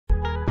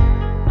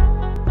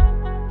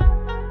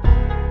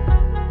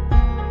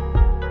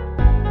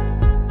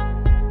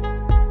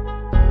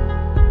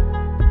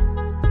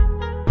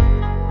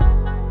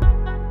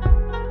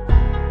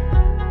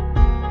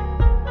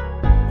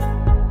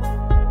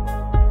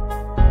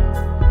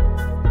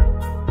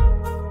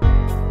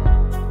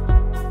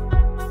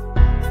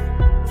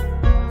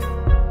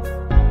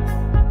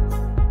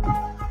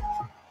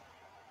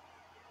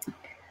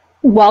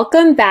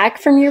Welcome back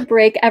from your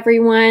break,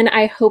 everyone.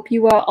 I hope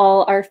you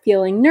all are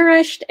feeling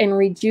nourished and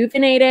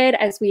rejuvenated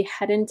as we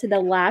head into the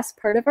last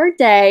part of our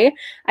day.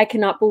 I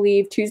cannot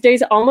believe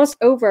Tuesday's almost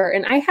over,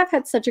 and I have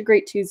had such a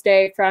great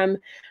Tuesday from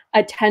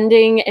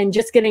attending and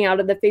just getting out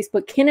of the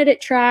Facebook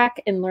candidate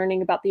track and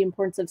learning about the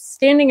importance of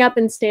standing up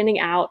and standing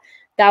out.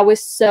 That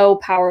was so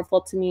powerful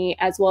to me,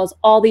 as well as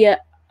all the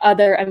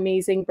other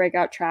amazing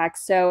breakout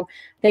tracks. So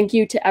thank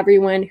you to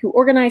everyone who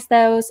organized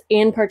those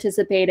and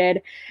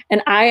participated.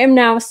 And I am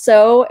now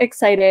so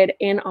excited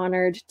and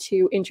honored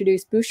to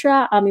introduce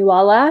Bushra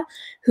Amiwala,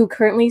 who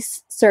currently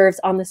serves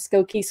on the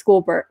Skokie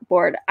School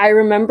Board. I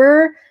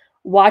remember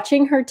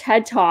watching her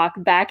TED Talk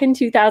back in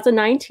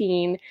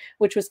 2019,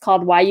 which was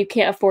called Why You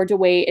Can't Afford to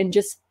Wait, and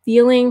just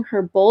feeling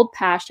her bold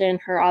passion,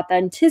 her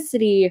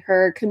authenticity,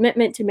 her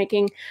commitment to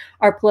making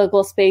our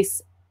political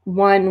space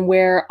one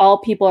where all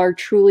people are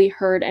truly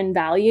heard and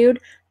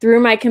valued through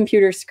my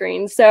computer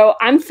screen. So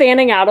I'm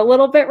fanning out a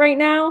little bit right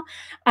now.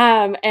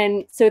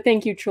 And so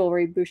thank you,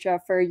 truly, Bushra,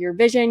 for your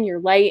vision,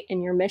 your light,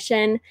 and your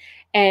mission.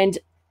 And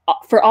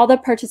for all the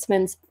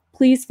participants,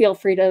 please feel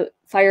free to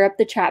fire up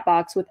the chat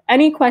box with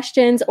any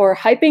questions or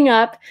hyping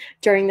up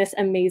during this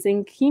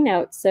amazing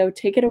keynote. So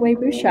take it away,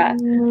 Bushra.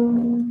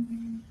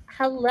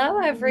 Hello,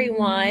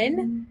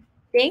 everyone.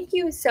 Thank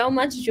you so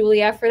much,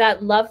 Julia, for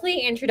that lovely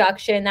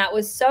introduction. That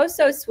was so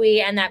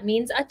sweet, and that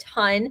means a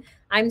ton.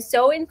 I'm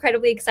so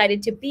incredibly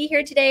excited to be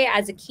here today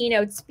as a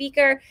keynote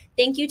speaker.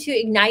 Thank you to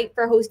Ignite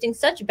for hosting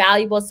such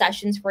valuable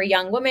sessions for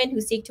young women who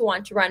seek to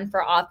want to run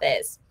for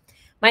office.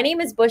 My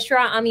name is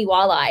Bushra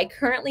Amiwala. I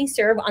currently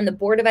serve on the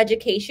Board of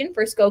Education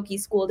for Skokie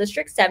School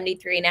District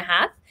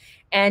 73.5.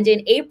 And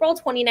in April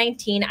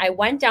 2019, I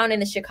went down in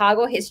the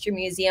Chicago History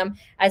Museum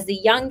as the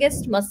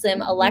youngest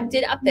Muslim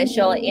elected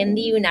official in the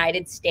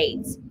United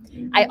States.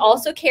 I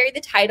also carry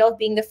the title of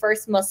being the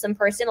first Muslim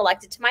person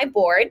elected to my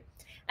board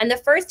and the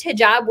first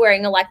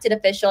hijab-wearing elected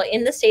official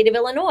in the state of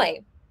Illinois.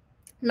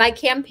 My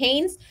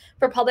campaigns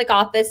for public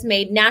office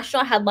made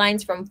national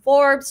headlines from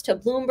Forbes to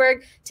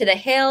Bloomberg to The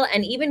Hill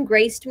and even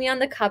graced me on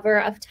the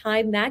cover of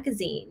Time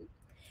magazine.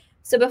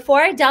 So before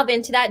I delve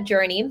into that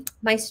journey,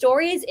 my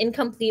story is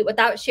incomplete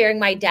without sharing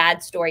my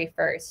dad's story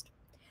first.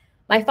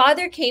 My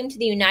father came to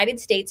the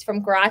United States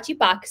from Karachi,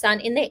 Pakistan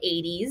in the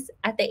 80s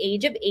at the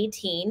age of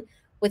 18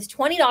 with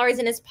 $20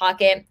 in his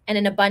pocket and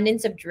an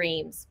abundance of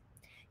dreams.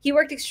 He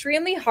worked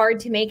extremely hard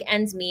to make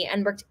ends meet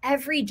and worked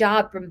every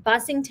job from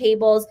bussing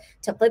tables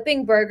to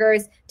flipping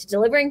burgers to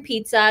delivering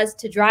pizzas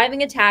to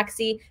driving a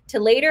taxi to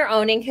later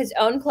owning his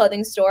own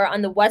clothing store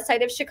on the west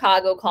side of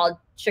Chicago called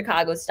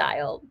Chicago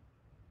Style.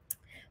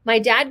 My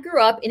dad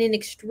grew up in an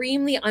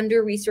extremely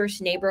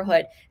under-resourced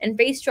neighborhood and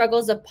faced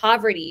struggles of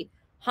poverty,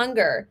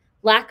 hunger,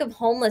 lack of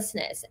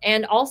homelessness,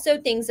 and also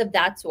things of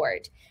that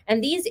sort.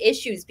 And these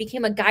issues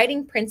became a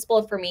guiding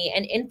principle for me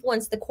and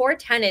influenced the core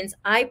tenets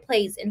I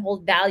place and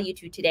hold value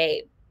to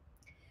today.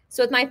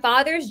 So with my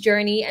father's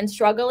journey and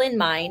struggle in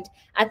mind,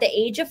 at the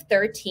age of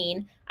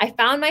 13, I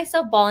found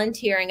myself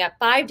volunteering at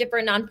 5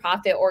 different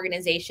nonprofit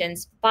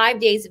organizations 5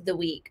 days of the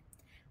week.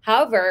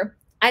 However,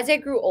 as I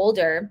grew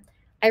older,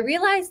 I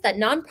realized that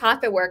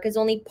nonprofit work is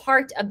only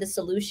part of the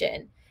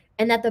solution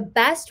and that the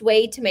best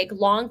way to make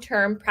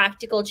long-term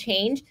practical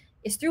change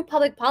is through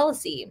public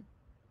policy.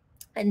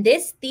 And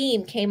this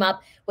theme came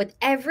up with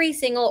every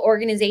single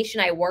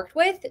organization I worked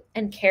with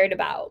and cared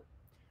about.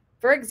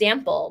 For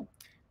example,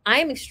 I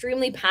am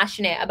extremely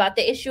passionate about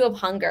the issue of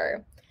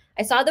hunger.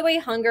 I saw the way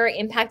hunger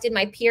impacted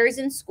my peers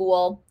in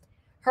school,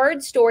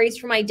 heard stories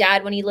from my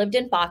dad when he lived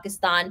in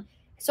Pakistan,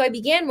 so I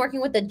began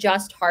working with the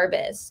Just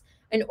Harvest,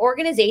 an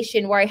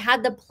organization where I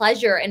had the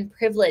pleasure and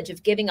privilege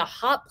of giving a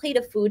hot plate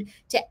of food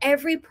to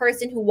every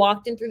person who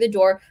walked in through the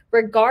door,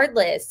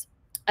 regardless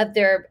of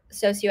their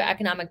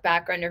socioeconomic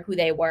background or who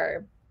they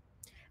were.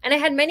 And I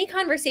had many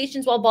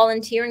conversations while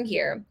volunteering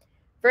here.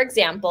 For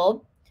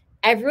example,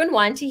 everyone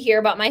wanted to hear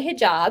about my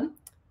hijab,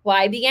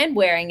 why I began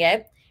wearing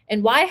it,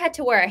 and why I had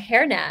to wear a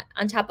hairnet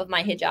on top of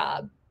my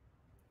hijab.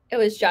 It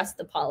was just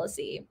the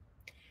policy.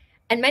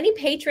 And many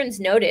patrons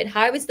noted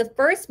how I was the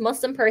first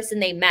Muslim person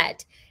they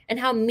met and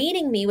how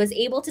meeting me was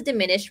able to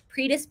diminish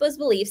predisposed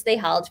beliefs they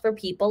held for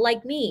people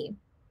like me.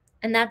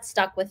 And that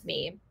stuck with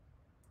me.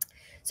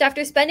 So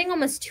after spending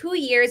almost 2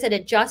 years at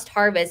a Just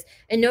Harvest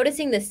and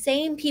noticing the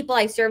same people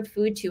I served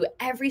food to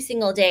every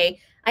single day,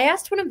 I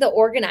asked one of the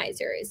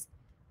organizers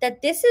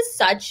that this is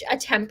such a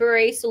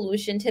temporary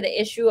solution to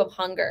the issue of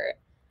hunger.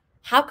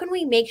 How can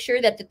we make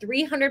sure that the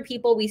 300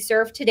 people we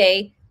serve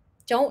today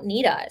don't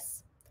need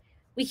us?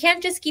 We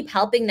can't just keep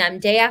helping them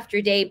day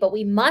after day, but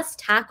we must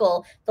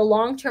tackle the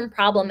long-term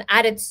problem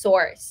at its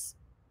source.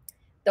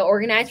 The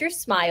organizer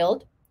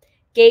smiled,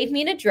 gave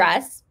me an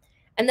address,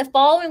 and the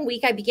following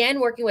week I began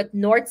working with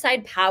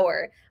Northside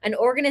Power, an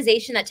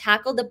organization that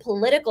tackled the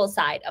political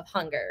side of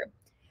hunger,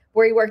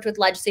 where he worked with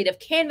legislative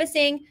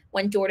canvassing,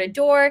 went door to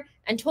door,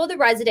 and told the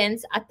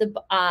residents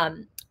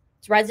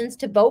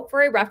to vote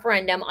for a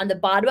referendum on the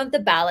bottom of the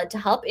ballot to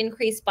help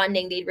increase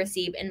funding they'd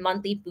receive in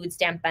monthly food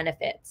stamp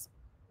benefits.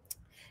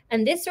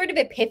 And this sort of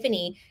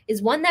epiphany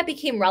is one that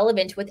became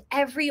relevant with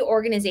every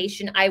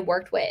organization I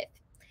worked with.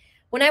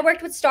 When I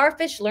worked with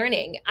Starfish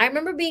Learning, I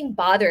remember being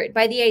bothered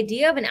by the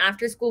idea of an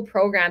after-school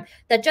program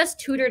that just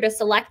tutored a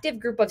selective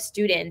group of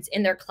students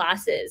in their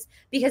classes,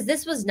 because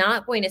this was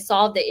not going to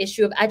solve the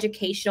issue of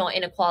educational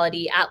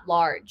inequality at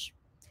large,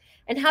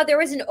 and how there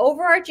was an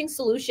overarching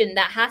solution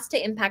that has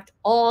to impact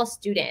all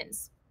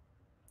students.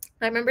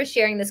 I remember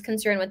sharing this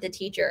concern with the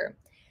teacher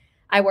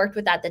I worked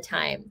with at the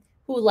time,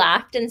 who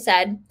laughed and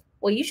said,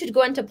 "Well, you should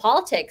go into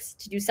politics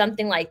to do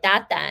something like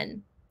that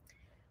then."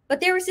 But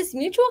there was this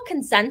mutual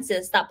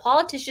consensus that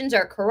politicians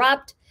are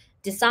corrupt,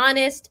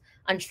 dishonest,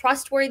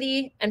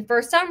 untrustworthy, and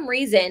for some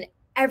reason,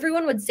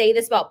 everyone would say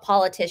this about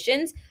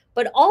politicians,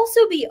 but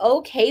also be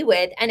okay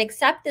with and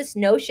accept this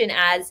notion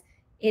as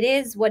it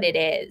is what it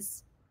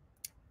is.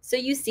 So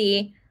you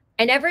see,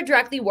 I never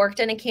directly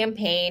worked on a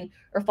campaign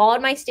or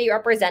followed my state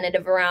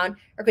representative around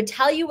or could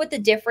tell you what the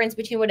difference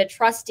between what a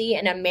trustee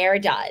and a mayor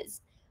does.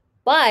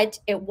 But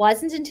it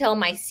wasn't until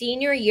my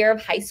senior year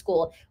of high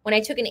school when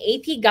I took an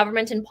AP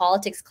Government and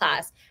Politics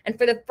class and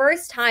for the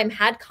first time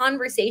had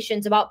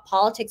conversations about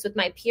politics with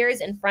my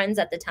peers and friends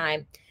at the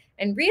time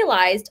and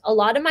realized a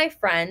lot of my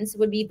friends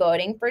would be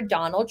voting for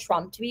Donald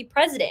Trump to be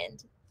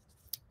president,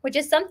 which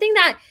is something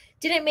that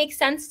didn't make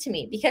sense to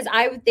me because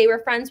they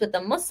were friends with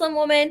a Muslim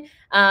woman.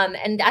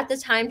 And at the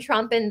time,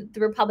 Trump and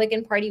the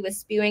Republican Party was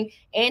spewing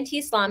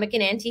anti-Islamic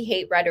and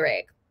anti-hate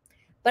rhetoric.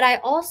 But I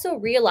also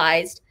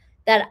realized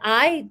that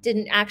I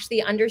didn't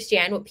actually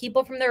understand what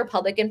people from the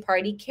Republican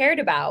Party cared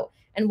about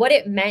and what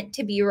it meant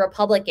to be a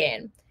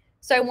Republican.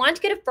 So I wanted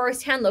to get a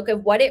firsthand look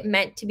of what it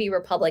meant to be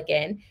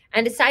Republican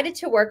and decided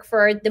to work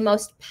for the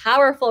most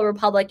powerful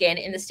Republican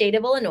in the state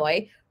of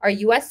Illinois, our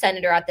U.S.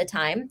 Senator at the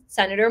time,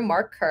 Senator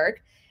Mark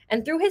Kirk.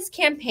 And through his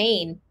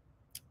campaign,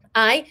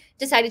 I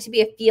decided to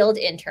be a field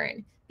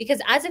intern because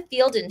as a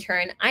field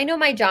intern, I know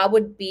my job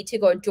would be to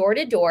go door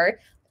to door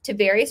to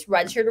various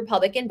registered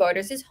Republican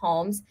voters'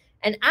 homes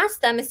and ask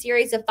them a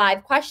series of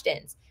 5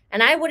 questions.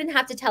 And I wouldn't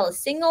have to tell a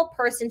single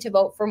person to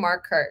vote for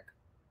Mark Kirk.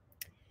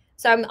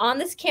 So I'm on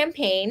this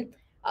campaign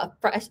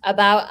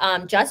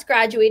about just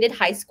graduated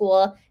high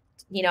school,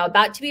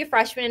 about to be a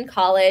freshman in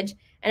college.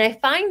 And I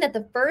find that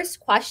the first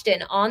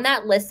question on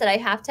that list that I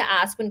have to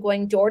ask when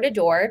going door to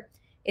door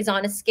is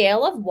on a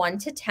scale of 1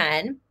 to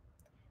 10,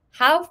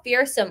 how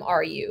fearsome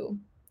are you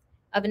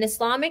of an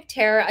Islamic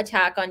terror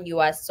attack on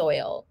U.S.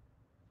 soil?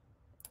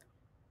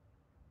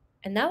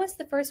 And that was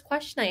the first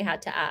question I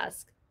had to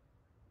ask.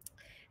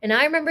 And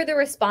I remember the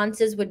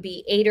responses would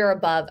be 8 or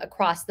above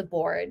across the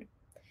board,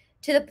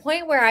 to the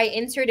point where I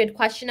inserted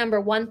question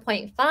number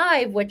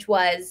 1.5, which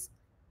was,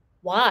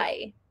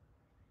 why?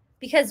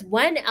 Because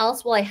when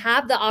else will I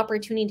have the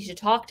opportunity to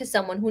talk to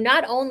someone who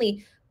not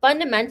only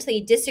fundamentally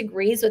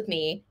disagrees with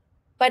me,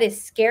 but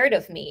is scared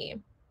of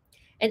me?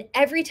 And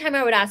every time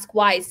I would ask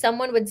why,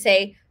 someone would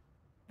say,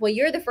 well,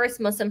 you're the first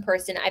Muslim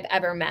person I've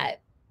ever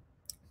met,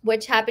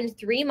 which happened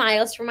 3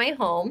 miles from my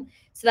home.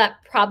 So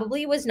that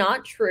probably was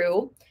not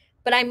true,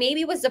 but I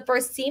maybe was the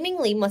first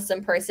seemingly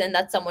Muslim person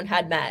that someone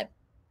had met.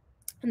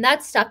 And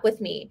that stuck with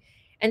me.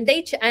 And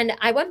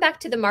I went back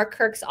to the Mark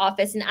Kirk's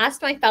office and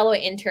asked my fellow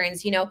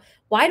interns,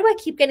 why do I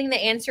keep getting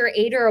the answer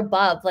 8 or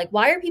above? Like,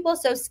 why are people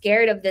so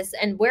scared of this?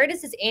 And where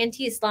does this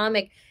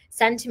anti-Islamic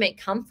sentiment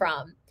come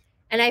from?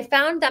 And I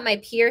found that my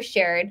peers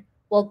shared,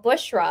 well,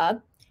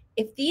 Bushra,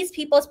 if these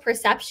people's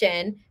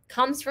perception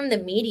comes from the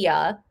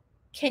media,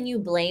 can you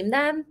blame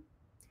them?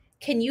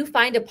 Can you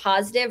find a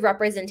positive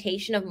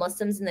representation of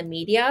Muslims in the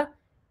media?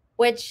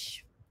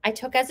 Which I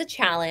took as a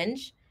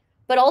challenge.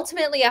 But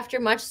ultimately, after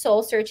much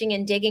soul searching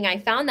and digging, I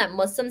found that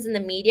Muslims in the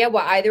media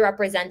were either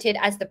represented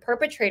as the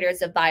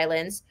perpetrators of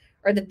violence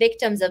or the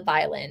victims of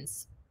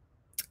violence.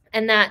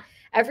 And that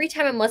every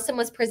time a Muslim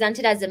was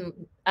presented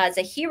as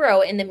a hero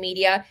in the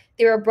media,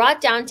 they were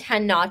brought down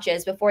 10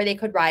 notches before they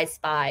could rise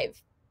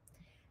 5.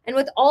 And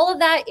with all of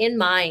that in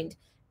mind,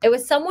 it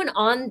was someone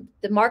on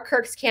the Mark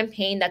Kirk's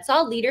campaign that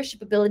saw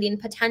leadership ability and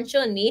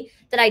potential in me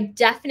that I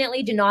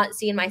definitely did not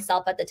see in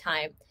myself at the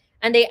time.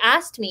 And they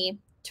asked me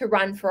to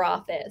run for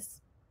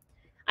office.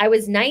 I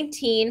was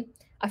 19,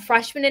 a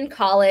freshman in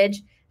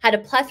college, had a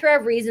plethora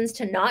of reasons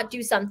to not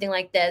do something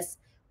like this,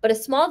 but a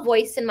small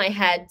voice in my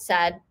head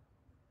said,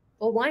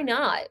 well, why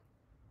not?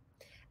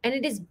 And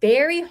it is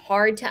very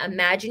hard to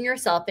imagine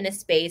yourself in a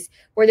space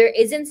where there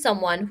isn't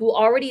someone who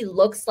already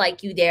looks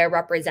like you there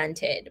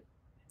represented.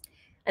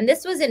 And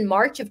this was in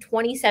March of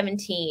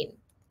 2017.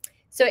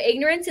 So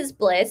ignorance is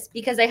bliss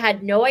because I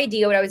had no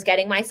idea what I was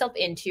getting myself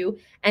into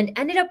and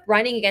ended up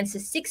running against a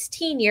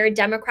 16-year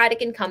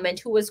Democratic incumbent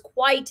who was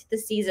quite the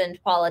seasoned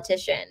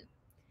politician.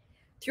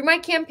 Through my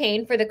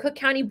campaign for the Cook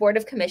County Board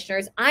of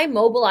Commissioners, I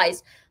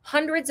mobilized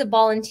hundreds of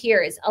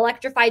volunteers,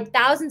 electrified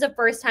thousands of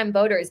first-time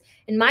voters,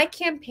 and my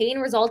campaign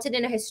resulted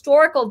in a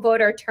historical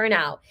voter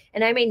turnout,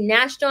 and I made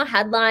national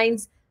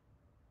headlines.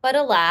 But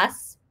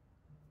alas,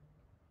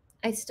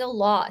 I still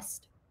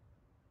lost.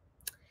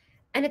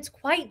 And it's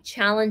quite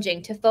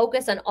challenging to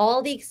focus on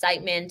all the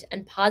excitement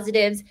and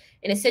positives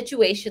in a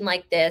situation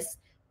like this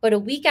But a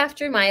week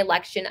after my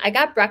election, I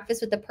got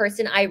breakfast with the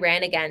person I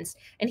ran against,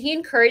 and he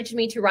encouraged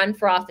me to run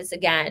for office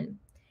again.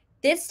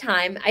 This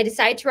time, I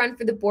decided to run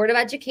for the Board of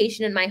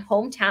Education in my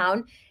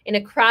hometown in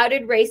a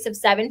crowded race of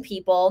 7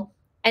 people,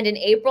 and in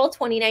April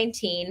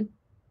 2019,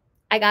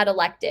 I got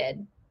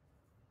elected.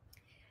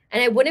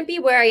 And I wouldn't be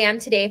where I am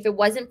today if it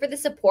wasn't for the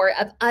support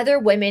of other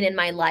women in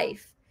my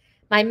life.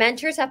 My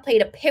mentors have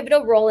played a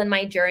pivotal role in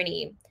my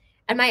journey.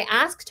 And my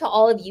ask to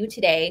all of you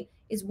today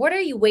is, what are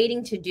you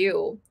waiting to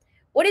do?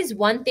 What is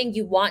one thing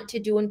you want to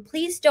do? And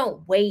please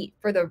don't wait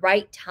for the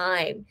right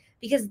time,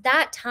 because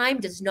that time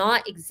does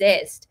not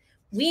exist.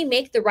 We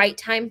make the right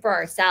time for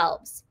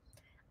ourselves.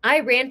 I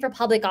ran for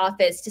public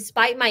office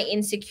despite my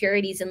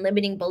insecurities and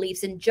limiting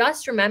beliefs. And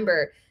just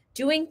remember,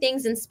 doing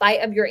things in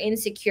spite of your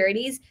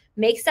insecurities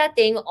makes that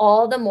thing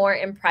all the more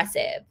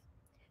impressive.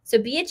 So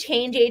be a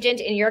change agent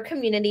in your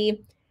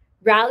community,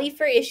 rally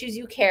for issues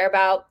you care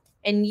about,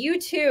 and you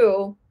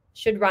too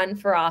should run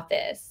for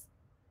office.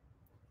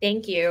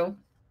 Thank you.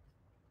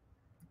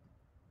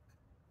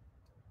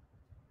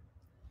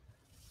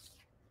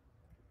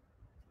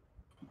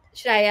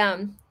 Should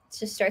I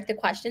just start the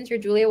questions, or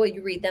Julia, will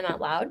you read them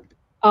out loud?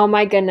 Oh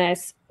my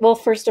goodness. Well,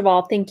 first of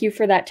all, thank you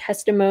for that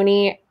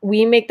testimony.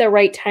 We make the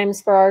right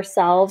times for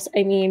ourselves.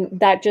 I mean,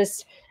 that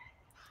just,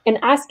 and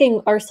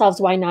asking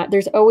ourselves why not,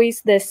 there's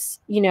always this,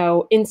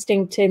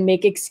 instinct to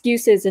make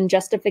excuses and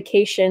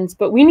justifications,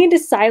 but we need to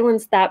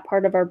silence that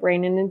part of our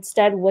brain and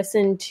instead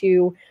listen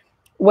to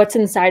what's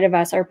inside of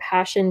us, our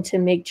passion to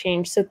make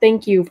change. So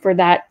thank you for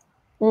that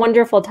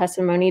wonderful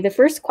testimony. The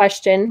first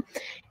question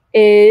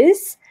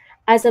is,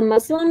 as a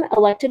Muslim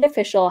elected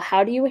official,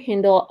 how do you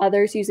handle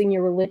others using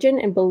your religion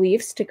and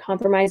beliefs to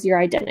compromise your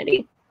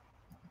identity?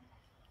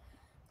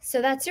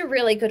 So that's a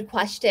really good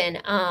question.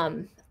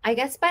 I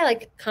guess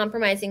by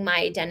compromising my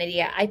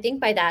identity, I think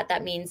by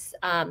that means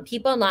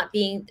people not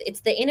being,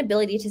 it's the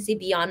inability to see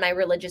beyond my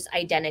religious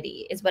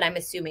identity is what I'm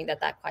assuming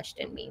that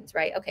question means,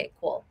 right? Okay,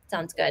 cool.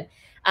 Sounds good.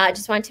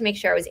 Just wanted to make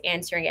sure I was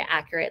answering it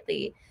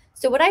accurately.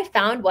 So what I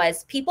found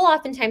was people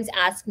oftentimes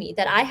ask me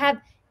that I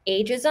have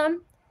ageism,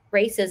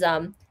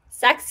 racism,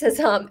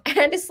 sexism,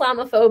 and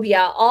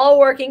Islamophobia all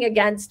working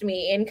against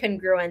me in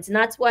congruence. And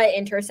that's what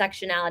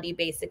intersectionality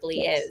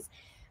basically is.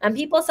 And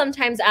people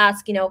sometimes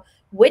ask,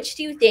 which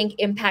do you think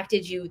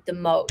impacted you the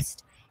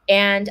most?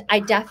 And I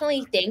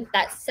definitely think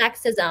that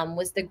sexism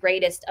was the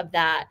greatest of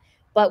that.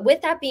 But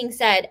with that being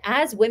said,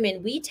 as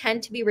women, we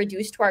tend to be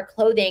reduced to our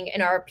clothing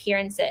and our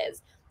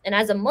appearances. And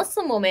as a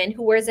Muslim woman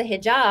who wears a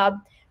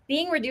hijab,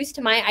 being reduced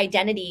to my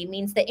identity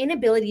means the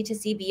inability to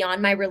see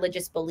beyond my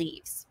religious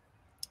beliefs.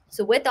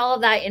 So with all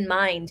of that in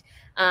mind,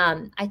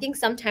 I think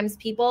sometimes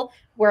people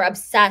were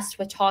obsessed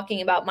with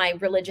talking about my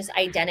religious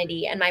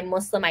identity and my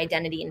Muslim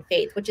identity and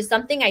faith, which is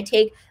something I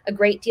take a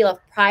great deal of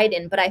pride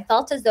in, but I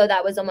felt as though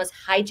that was almost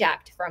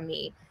hijacked from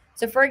me.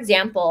 So for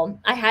example,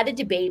 I had a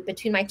debate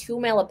between my 2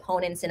 male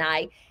opponents and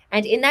I,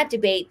 and in that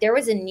debate, there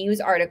was a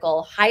news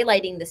article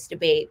highlighting this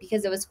debate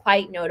because it was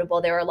quite notable.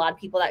 There were a lot of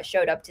people that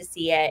showed up to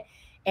see it.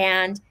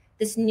 And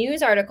this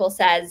news article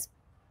says,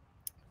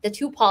 the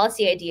 2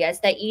 policy ideas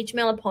that each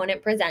male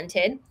opponent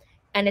presented.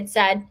 And it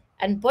said,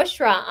 and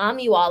Bushra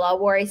Amiwala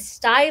wore a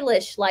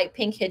stylish light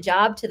pink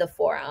hijab to the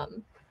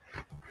forum.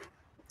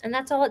 And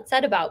that's all it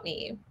said about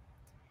me.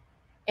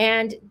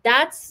 And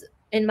that's,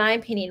 in my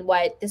opinion,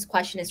 what this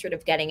question is sort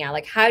of getting at.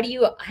 Like, how do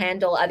you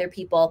handle other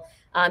people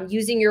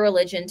using your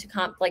religion to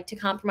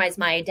compromise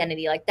my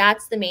identity? Like,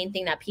 that's the main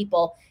thing that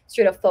people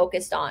sort of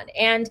focused on.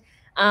 And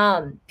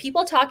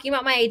people talking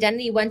about my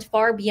identity went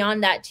far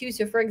beyond that too.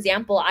 So for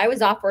example, I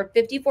was offered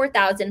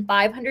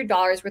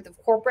 $54,500 worth of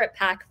corporate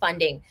PAC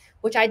funding,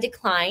 which I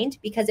declined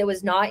because it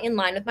was not in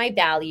line with my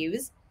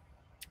values.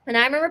 And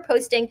I remember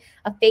posting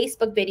a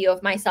Facebook video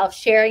of myself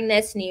sharing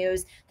this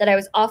news that I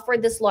was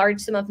offered this large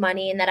sum of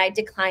money and that I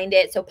declined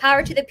it. So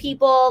power to the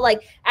people,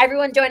 like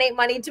everyone donate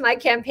money to my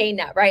campaign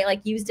now, right? Like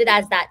used it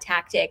as that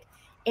tactic.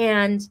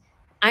 And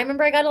I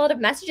remember I got a lot of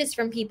messages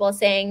from people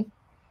saying,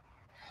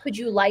 could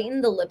you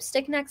lighten the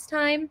lipstick next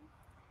time?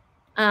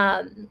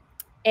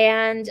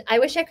 And I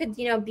wish I could,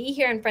 be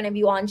here in front of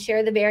you all and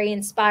share the very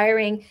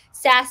inspiring,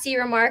 sassy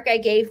remark I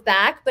gave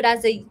back. But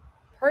as a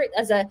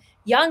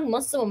young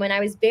Muslim woman,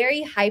 I was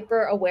very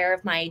hyper aware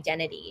of my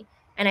identity.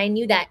 And I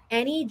knew that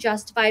any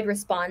justified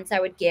response I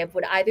would give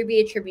would either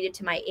be attributed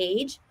to my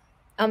age.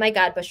 Oh my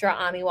God, Bushra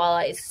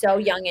Amiwala is so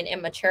young and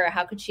immature.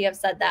 How could she have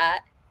said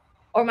that?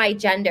 Or my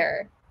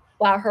gender.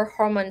 Wow, her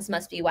hormones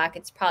must be whack.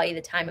 It's probably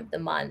the time of the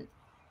month.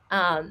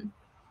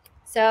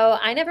 So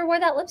I never wore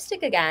that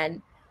lipstick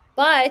again,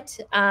 but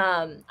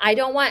I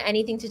don't want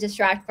anything to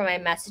distract from my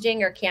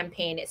messaging or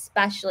campaign,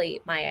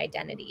 especially my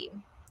identity.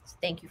 So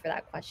thank you for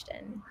that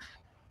question.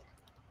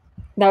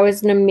 That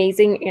was an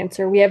amazing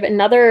answer. We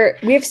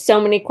have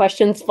so many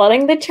questions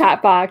flooding the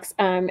chat box,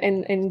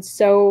 and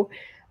so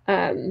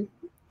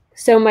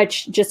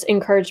much just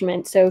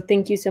encouragement. So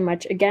thank you so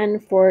much again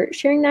for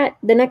sharing that.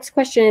 The next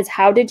question is,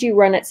 how did you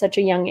run at such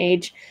a young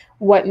age?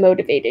 What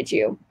motivated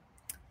you?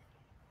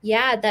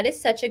 Yeah, that is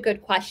such a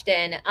good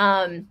question.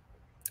 So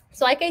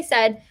like I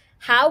said,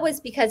 How was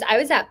because I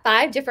was at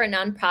 5 different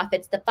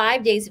nonprofits the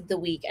 5 days of the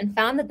week and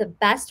found that the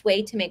best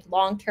way to make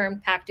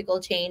long-term practical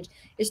change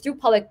is through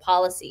public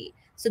policy.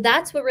 So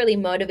that's what really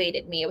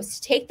motivated me. It was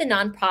to take the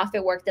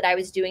nonprofit work that I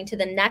was doing to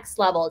the next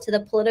level, to the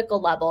political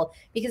level,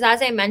 because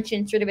as I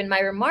mentioned sort of in my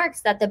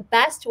remarks, that the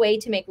best way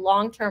to make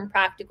long-term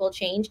practical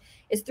change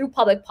is through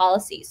public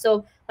policy.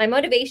 So my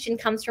motivation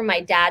comes from my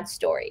dad's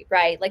story,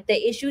 right? Like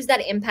the issues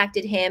that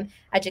impacted him,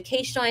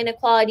 educational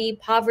inequality,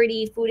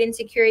 poverty, food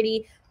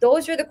insecurity,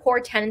 those are the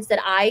core tenets that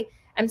I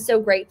am so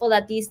grateful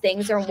that these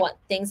things are what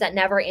things that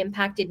never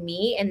impacted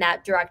me in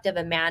that direct of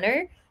a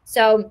manner.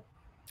 So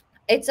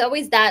it's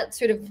always that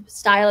sort of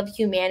style of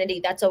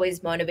humanity that's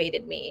always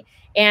motivated me.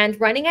 And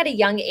running at a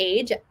young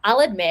age,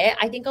 I'll admit,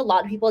 I think a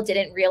lot of people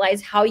didn't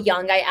realize how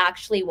young I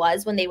actually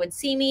was when they would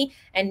see me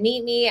and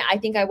meet me. I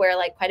think I wear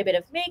like quite a bit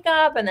of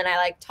makeup, and then I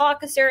like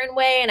talk a certain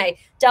way, and I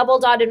double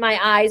dotted my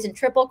I's and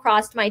triple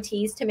crossed my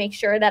T's to make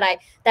sure that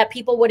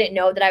people wouldn't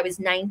know that I was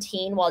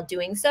 19 while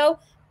doing so.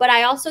 But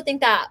I also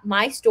think that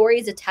my story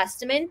is a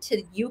testament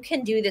to you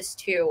can do this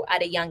too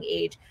at a young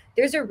age.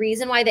 There's a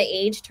reason why the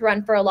age to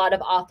run for a lot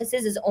of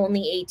offices is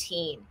only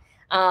 18.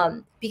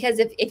 Because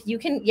if you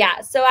can,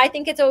 yeah. So I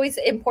think it's always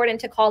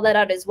important to call that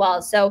out as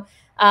well. So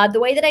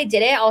the way that I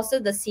did it, also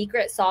the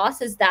secret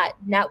sauce is that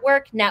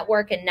network,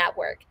 and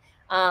network.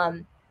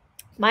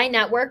 My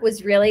network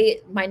was really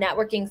my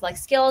networking like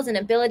skills and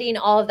ability and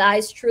all of that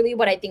is truly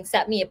what I think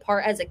set me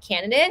apart as a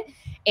candidate.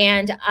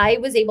 And I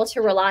was able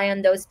to rely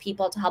on those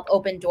people to help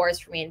open doors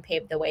for me and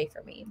pave the way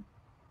for me.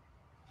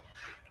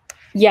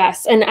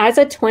 Yes. And as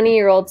a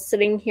 20-year-old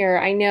sitting here,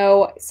 I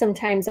know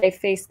sometimes I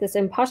face this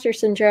imposter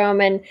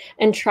syndrome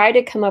and try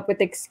to come up with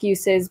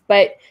excuses,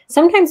 but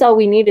sometimes all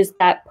we need is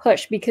that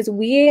push, because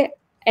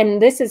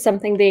and this is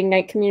something the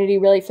Ignite community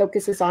really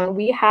focuses on,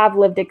 we have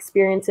lived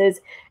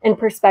experiences and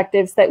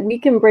perspectives that we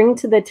can bring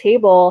to the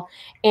table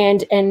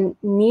and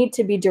need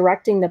to be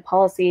directing the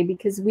policy,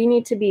 because we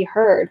need to be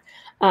heard.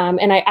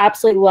 And I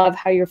absolutely love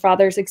how your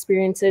father's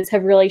experiences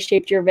have really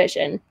shaped your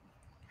vision.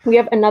 We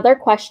have another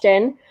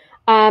question.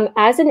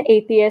 As an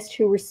atheist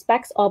who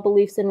respects all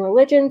beliefs and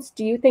religions,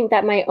 do you think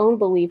that my own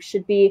belief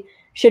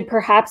should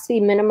perhaps be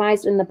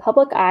minimized in the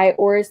public eye,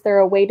 or is there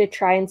a way to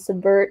try and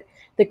subvert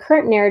the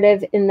current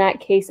narrative in that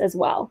case as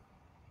well?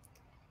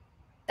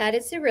 That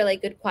is a really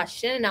good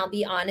question. And I'll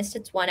be honest,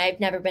 it's one I've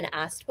never been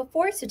asked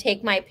before. So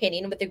take my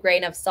opinion with a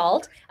grain of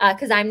salt,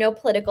 because I'm no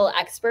political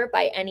expert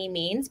by any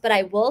means. But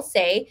I will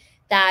say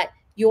that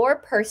your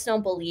personal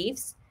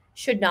beliefs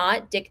should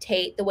not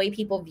dictate the way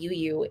people view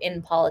you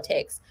in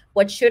politics.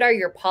 What should are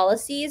your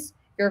policies,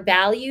 your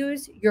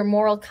values, your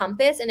moral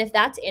compass. And if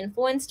that's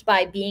influenced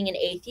by being an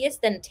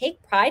atheist, then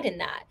take pride in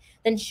that.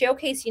 Then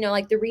showcase,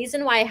 like the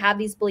reason why I have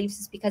these beliefs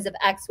is because of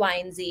X, Y,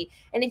 and Z.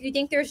 And if you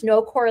think there's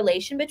no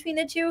correlation between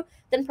the two,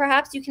 then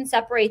perhaps you can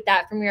separate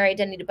that from your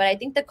identity. But I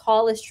think the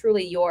call is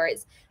truly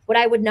yours. What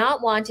I would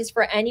not want is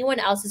for anyone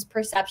else's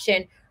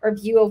perception or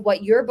view of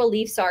what your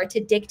beliefs are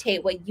to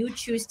dictate what you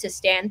choose to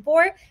stand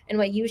for and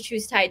what you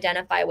choose to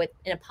identify with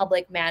in a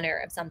public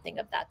manner of something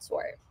of that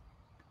sort.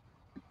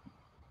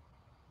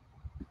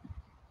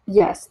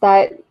 Yes,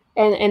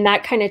 and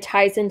that kind of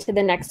ties into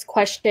the next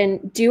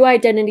question. Do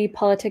identity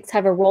politics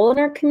have a role in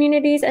our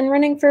communities and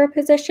running for a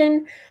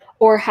position,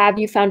 or have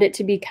you found it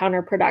to be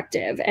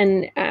counterproductive?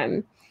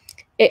 And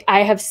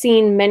I have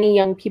seen many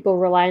young people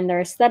rely on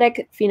their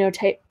aesthetic,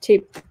 phenotype,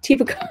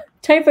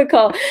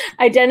 typical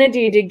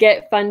identity to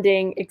get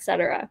funding,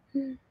 etc.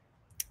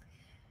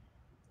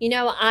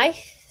 I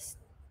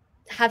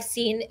have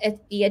seen it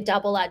be a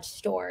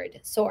double-edged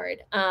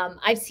sword.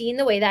 I've seen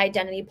the way that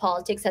identity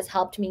politics has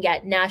helped me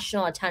get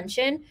national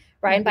attention,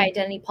 right? And by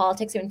identity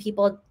politics, when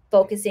people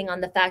focusing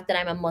on the fact that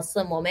I'm a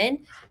Muslim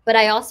woman, but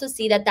I also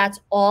see that that's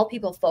all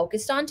people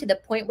focused on, to the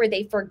point where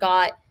they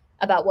forgot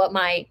about what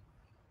my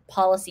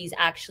policies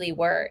actually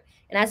were.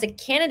 And as a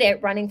candidate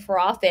running for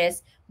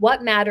office,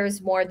 what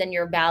matters more than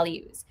your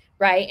values,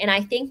 right? And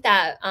I think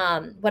that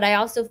what I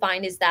also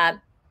find is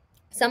that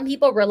some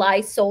people rely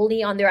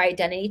solely on their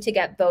identity to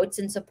get votes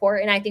and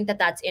support, and I think that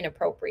that's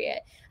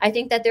inappropriate. I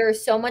think that there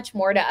is so much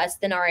more to us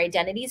than our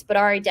identities, but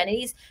our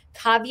identities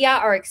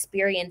caveat our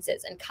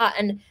experiences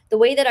and the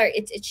way that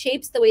it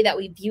shapes the way that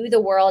we view the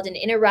world and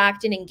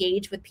interact and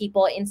engage with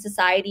people in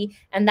society.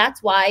 And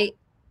that's why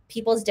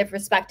people's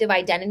respective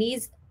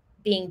identities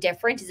being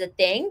different is a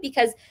thing,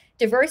 because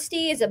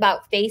diversity is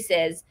about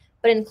faces,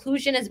 but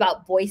inclusion is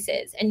about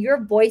voices, and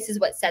your voice is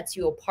what sets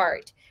you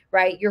apart.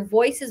 Right? Your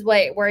voice is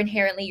where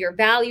inherently your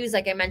values,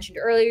 like I mentioned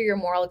earlier, your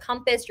moral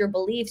compass, your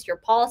beliefs, your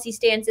policy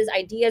stances,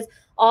 ideas,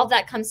 all of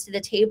that comes to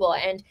the table.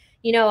 And,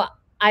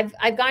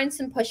 I've gotten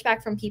some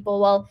pushback from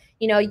people. Well,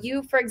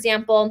 you, for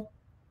example,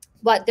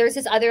 there's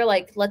this other,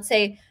 like, let's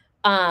say,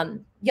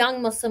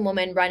 young Muslim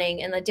woman running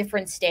in a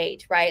different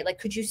state, right? Like,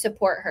 could you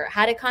support her?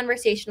 Had a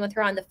conversation with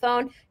her on the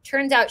phone.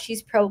 Turns out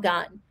she's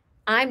pro-gun.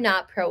 I'm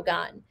not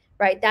pro-gun.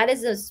 right? That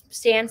is a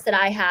stance that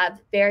I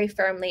have very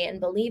firmly and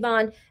believe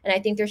on. And I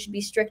think there should be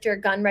stricter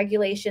gun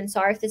regulation.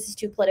 Sorry if this is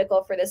too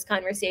political for this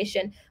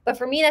conversation, but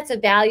for me, that's a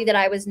value that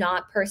I was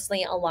not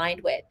personally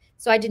aligned with.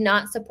 So I did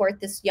not support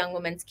this young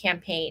woman's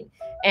campaign.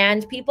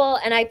 And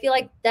I feel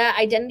like that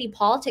identity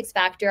politics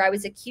factor, I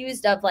was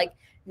accused of like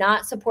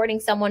not supporting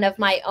someone of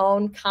my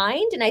own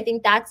kind. And I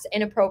think that's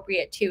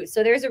inappropriate too.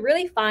 So there's a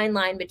really fine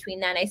line between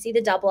that. And I see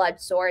the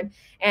double-edged sword.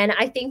 And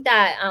I think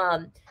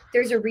that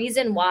there's a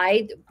reason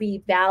why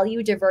we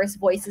value diverse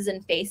voices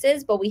and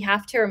faces, but we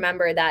have to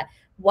remember that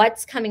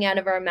what's coming out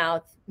of our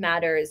mouth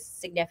matters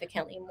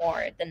significantly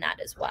more than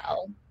that as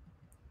well.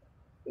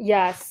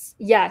 Yes,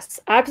 yes,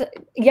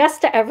 yes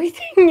to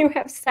everything you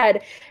have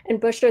said.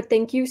 And Bushra,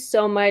 thank you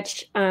so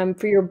much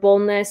for your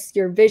boldness,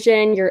 your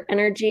vision, your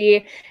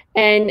energy,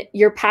 and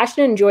your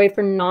passion and joy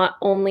for not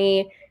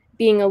only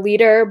being a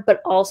leader,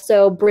 but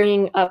also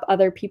bringing up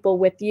other people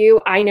with you.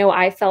 I know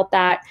I felt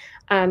that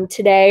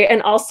today,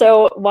 and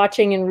also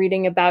watching and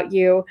reading about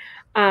you.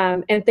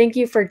 And thank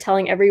you for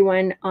telling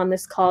everyone on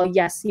this call,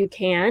 yes, you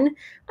can.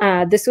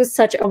 This was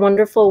such a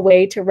wonderful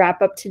way to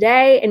wrap up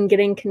today, and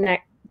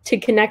to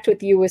connect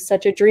with you was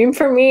such a dream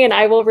for me, and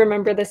I will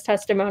remember this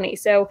testimony.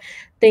 So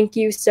thank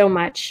you so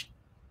much.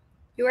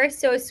 You are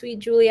so sweet,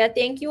 Julia.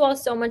 Thank you all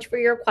so much for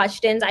your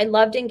questions. I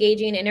loved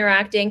engaging and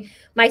interacting.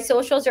 My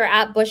socials are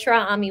at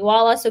Bushra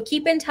Amiwala, so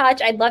keep in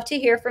touch. I'd love to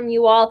hear from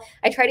you all.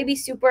 I try to be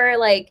super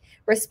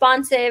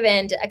responsive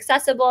and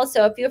accessible,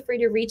 so feel free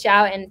to reach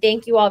out, and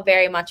thank you all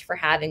very much for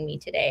having me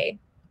today.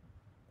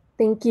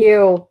 Thank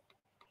you.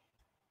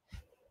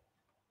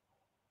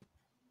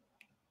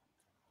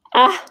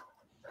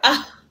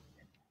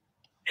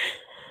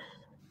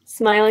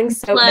 Smiling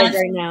so big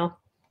right now.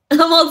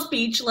 I'm all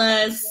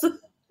speechless.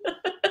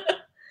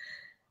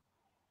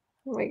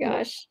 Oh my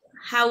gosh.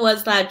 How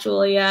was that,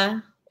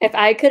 Julia? If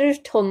I could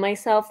have told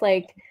myself,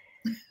 in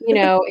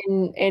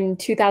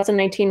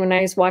 2019 when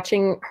I was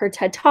watching her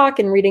TED Talk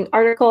and reading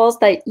articles,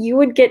 that you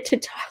would get to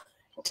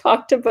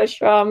talk to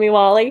Bushra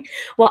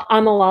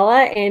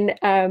Amiwala in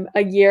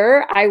a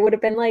year, I would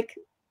have been like,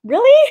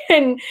 really?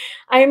 And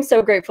I am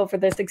so grateful for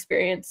this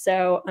experience.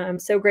 So I'm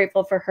so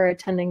grateful for her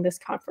attending this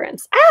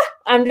conference.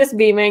 I'm just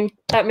beaming.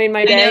 That made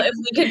my day. I know, if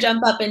we could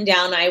jump up and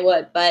down, I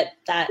would, but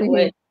that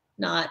would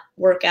not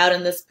work out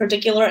in this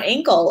particular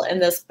ankle in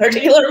this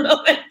particular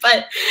moment.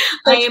 But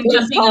I am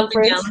jumping up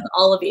and down with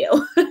all of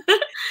you.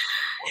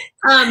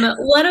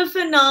 What a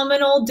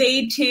phenomenal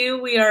day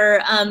 2. We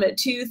are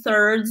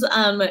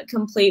 2/3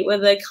 complete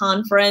with the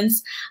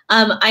conference.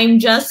 I'm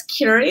just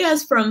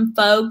curious from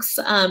folks,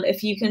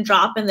 if you can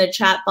drop in the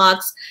chat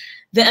box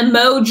the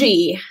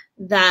emoji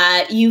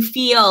that you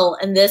feel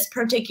in this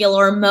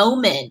particular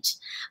moment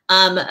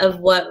of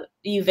what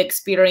you've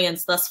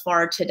experienced thus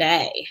far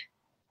today.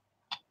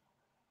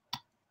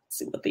 Let's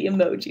see what the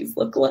emojis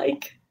look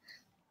like.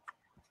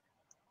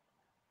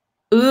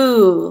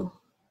 Ooh.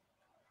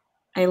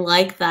 I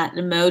like that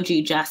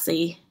emoji,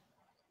 Jessie.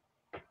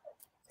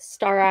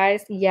 Star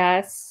eyes,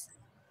 yes.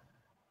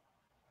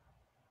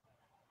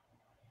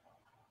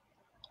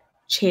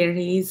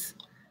 Cherries.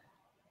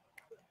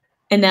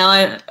 And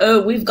now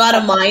we've got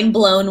a mind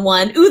blown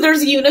one. Ooh,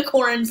 there's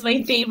unicorns,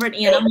 my favorite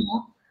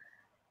animal.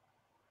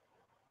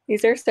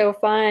 These are so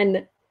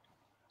fun.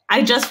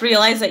 I just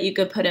realized that you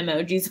could put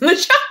emojis in the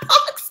chat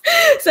box.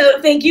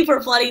 So thank you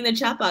for flooding the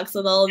chat box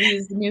with all of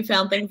these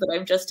newfound things that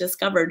I've just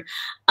discovered.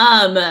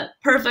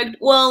 Perfect.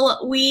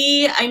 Well,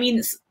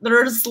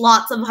 there's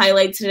lots of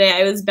highlights today.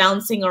 I was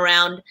bouncing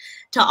around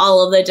to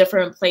all of the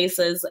different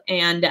places,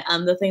 and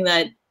the thing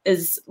that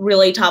is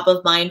really top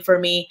of mind for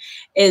me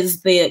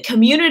is the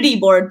community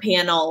board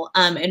panel,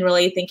 and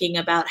really thinking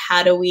about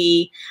how do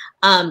we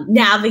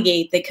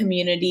navigate the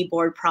community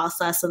board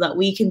process so that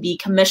we can be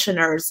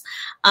commissioners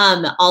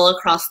all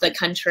across the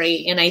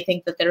country. And I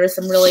think that there are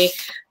some really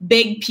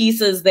big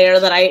pieces there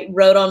that I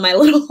wrote on my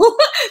little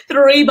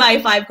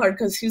 3x5 card,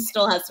 because who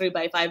still has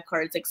 3x5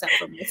 cards except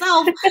for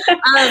myself?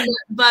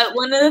 But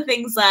one of the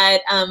things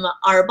that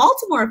our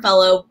Baltimore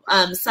fellow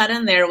said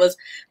in there was,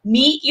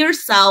 meet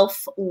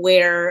yourself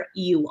where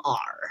you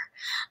are.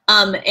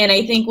 And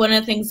I think one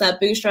of the things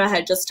that Bushra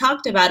had just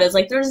talked about is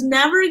there's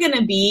never going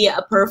to be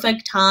a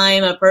perfect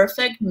time, a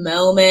perfect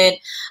moment,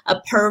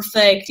 a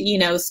perfect,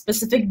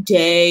 specific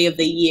day of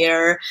the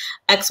year,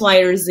 X, Y,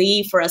 or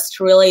Z, for us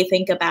to really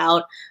think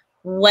about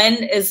when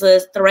is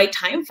the right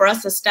time for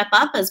us to step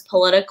up as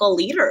political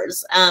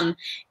leaders.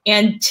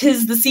 And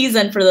 'tis the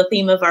season for the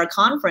theme of our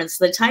conference.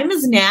 The time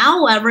is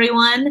now,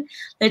 everyone.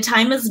 The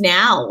time is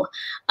now.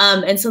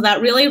 And so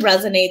that really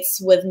resonates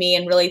with me,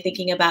 and really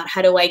thinking about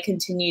how do I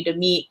continue to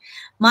meet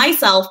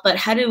myself, but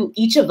how do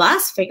each of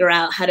us figure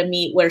out how to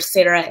meet where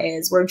Sarah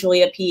is, where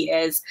Julia P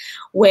is,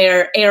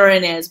 where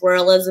Erin is, where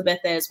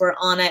Elizabeth is, where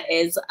Anna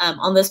is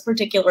on this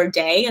particular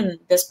day and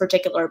this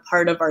particular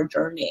part of our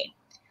journey.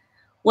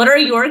 What are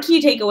your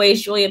key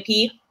takeaways, Julia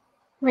P?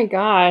 Oh my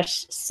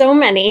gosh, so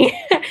many.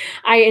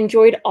 I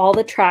enjoyed all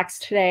the tracks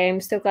today.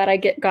 I'm so glad I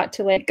got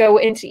to go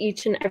into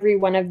each and every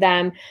one of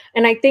them.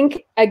 And I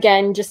think,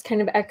 again, just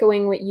kind of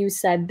echoing what you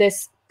said,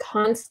 this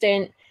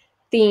constant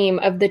theme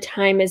of the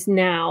time is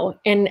now,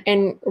 and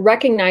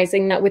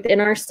recognizing that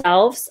within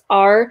ourselves,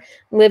 our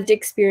lived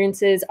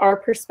experiences, our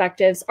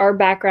perspectives, our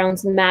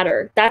backgrounds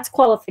matter. That's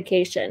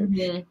qualification.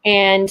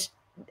 Mm-hmm.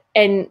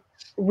 And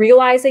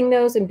realizing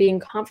those and being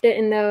confident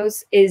in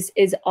those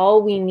is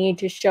all we need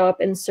to show up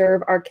and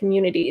serve our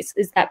communities,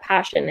 is that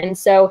passion. And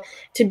so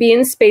to be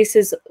in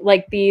spaces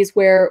like these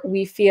where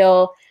we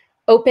feel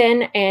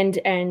open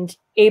and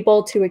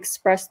able to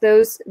express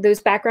those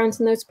backgrounds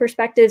and those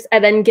perspectives,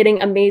 and then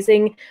getting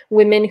amazing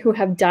women who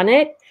have done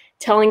it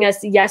telling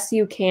us, yes,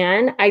 you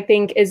can, I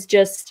think is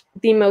just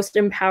the most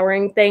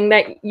empowering thing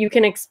that you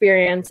can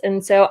experience.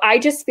 And so I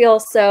just feel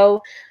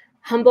so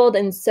humbled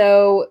and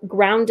so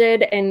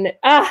grounded, and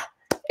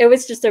it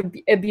was just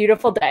a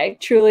beautiful day,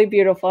 truly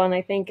beautiful. And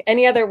I think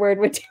any other word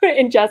would do it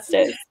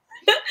injustice.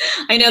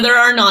 I know there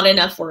are not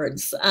enough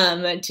words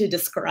to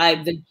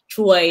describe the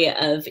joy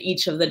of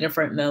each of the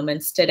different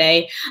moments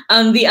today.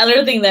 The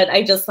other thing that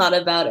I just thought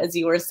about as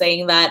you were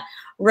saying that,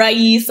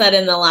 Rai said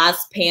in the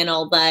last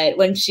panel that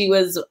when she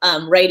was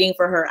writing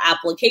for her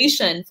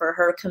application for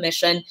her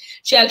commission,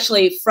 she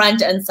actually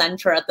front and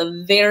center at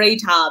the very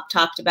top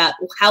talked about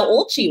how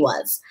old she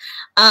was.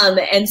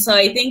 And so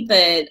I think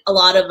that a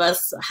lot of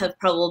us have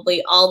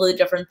probably all the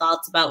different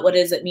thoughts about what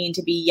does it mean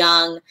to be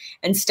young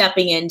and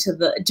stepping into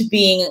to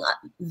being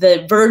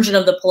the version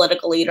of the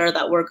political leader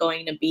that we're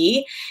going to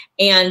be.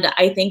 And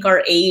I think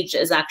our age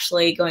is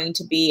actually going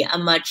to be a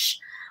much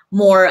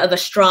more of a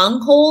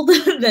stronghold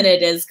than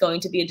it is going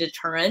to be a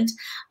deterrent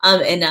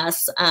in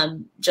us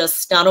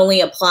just not only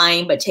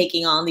applying, but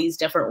taking on these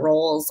different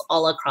roles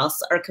all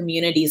across our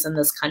communities in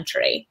this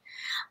country.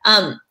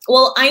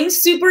 Well, I'm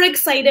super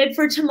excited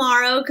for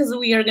tomorrow because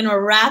we are going to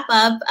wrap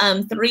up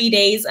 3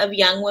 days of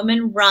Young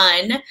Women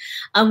Run.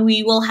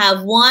 We will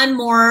have one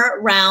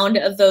more round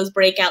of those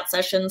breakout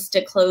sessions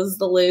to close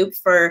the loop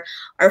for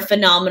our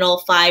phenomenal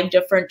 5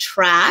 different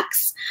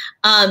tracks.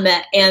 And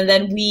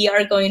then we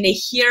are going to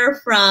hear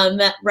from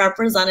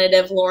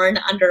Representative Lauren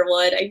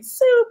Underwood. I'm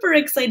super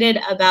excited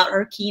about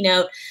her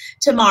keynote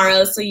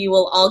tomorrow, so you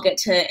will all get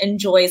to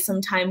enjoy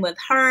some time with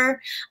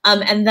her.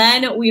 And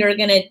then we are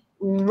going to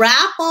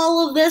wrap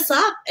all of this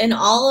up and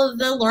all of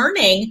the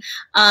learning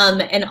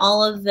and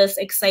all of this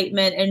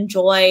excitement and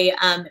joy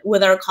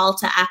with our call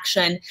to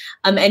action.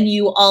 And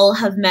you all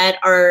have met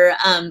our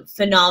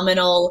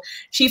phenomenal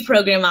Chief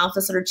Program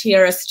Officer,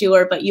 Tiara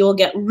Stewart, but you will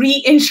get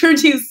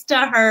reintroduced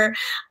to her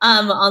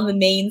on the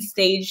main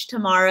stage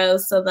tomorrow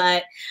so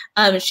that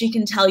she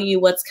can tell you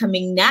what's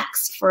coming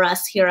next for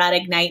us here at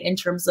Ignite in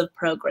terms of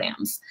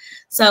programs.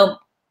 So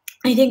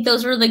I think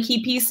those were the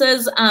key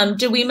pieces.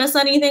 Did we miss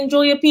anything,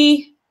 Julia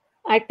P.?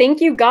 I think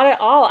you got it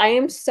all. I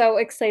am so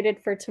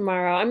excited for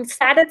tomorrow. I'm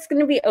sad it's going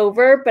to be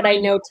over, but I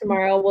know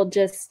tomorrow we'll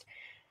just,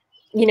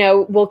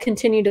 we'll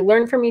continue to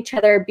learn from each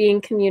other, be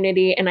in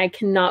community, and I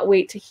cannot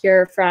wait to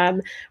hear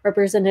from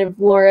Representative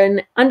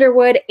Lauren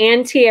Underwood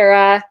and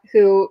Tiara,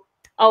 who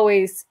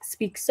always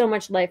speak so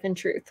much life and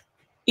truth.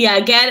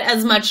 Yeah, get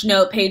as much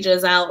note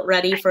pages out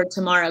ready for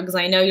tomorrow because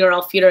I know you're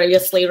all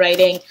furiously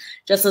writing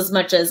just as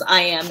much as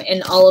I am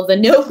in all of the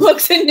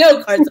notebooks and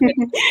note cards.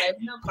 I have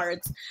note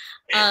cards.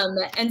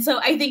 And so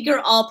I think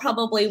you're all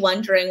probably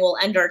wondering, we'll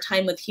end our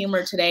time with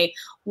humor today.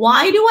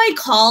 Why do I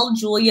call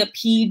Julia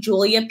P.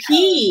 Julia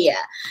P.?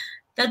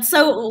 That's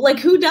so, like,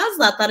 who does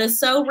that? That is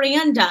so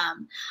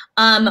random.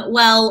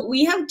 Well,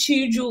 we have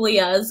 2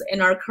 Julias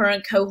in our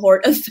current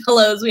cohort of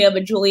fellows. We have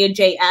a Julia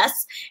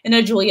J.S. and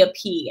a Julia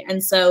P.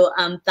 And so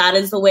that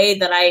is the way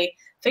that I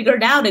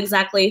figured out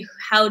exactly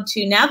how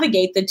to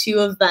navigate the 2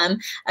 of them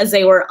as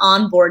they were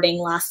onboarding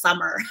last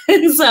summer.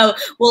 And so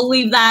we'll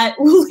leave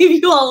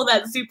you all with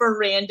that super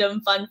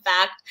random fun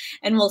fact,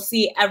 and we'll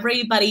see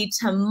everybody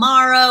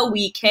tomorrow.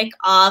 We kick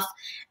off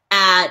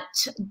at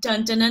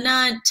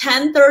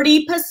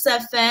 10:30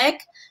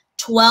 Pacific,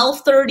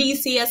 12:30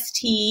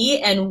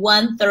 CST, and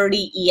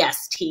 1:30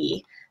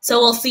 EST. So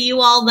we'll see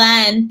you all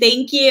then.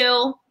 Thank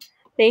you.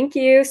 Thank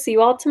you. See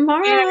you all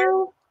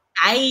tomorrow.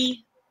 Bye.